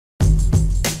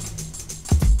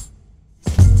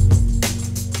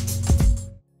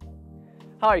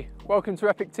Hi, welcome to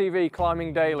EpicTV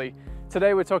Climbing Daily.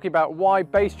 Today we're talking about why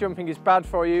base jumping is bad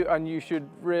for you and you should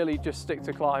really just stick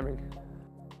to climbing.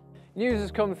 News has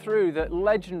come through that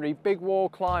legendary big wall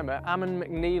climber Ammon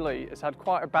Mcneely has had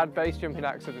quite a bad base jumping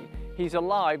accident. He's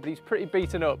alive, but he's pretty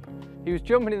beaten up. He was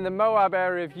jumping in the Moab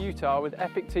area of Utah with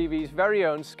EpicTV's very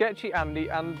own Sketchy Andy,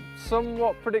 and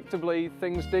somewhat predictably,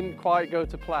 things didn't quite go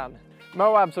to plan.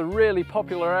 Moab's a really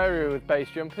popular area with base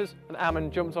jumpers, and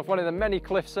Ammon jumped off one of the many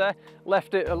cliffs there,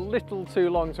 left it a little too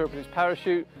long to open his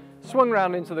parachute, swung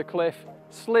round into the cliff,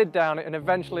 slid down it and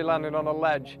eventually landed on a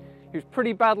ledge. He was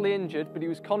pretty badly injured, but he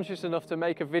was conscious enough to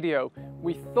make a video.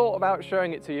 We thought about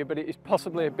showing it to you, but it is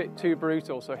possibly a bit too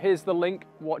brutal, so here's the link,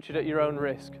 watch it at your own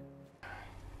risk.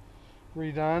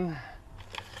 Redone.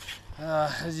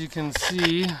 As you can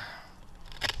see,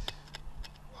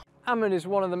 Ammon is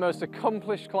one of the most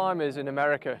accomplished climbers in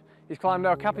America. He's climbed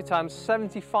El Capitan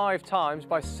 75 times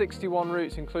by 61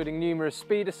 routes, including numerous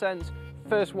speed ascents,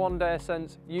 first one-day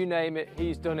ascents, you name it,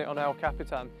 he's done it on El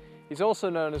Capitan. He's also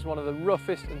known as one of the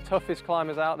roughest and toughest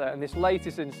climbers out there, and this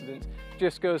latest incident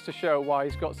just goes to show why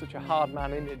he's got such a hard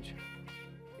man image.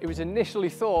 It was initially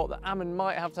thought that Ammon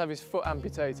might have to have his foot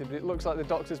amputated, but it looks like the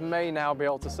doctors may now be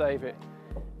able to save it.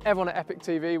 Everyone at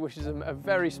EpicTV wishes him a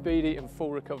very speedy and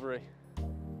full recovery.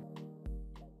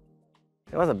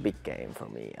 It was a big game for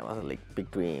me. It was a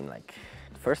big dream. Like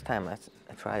the first time I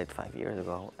tried it 5 years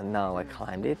ago, and now I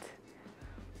climbed it,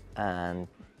 and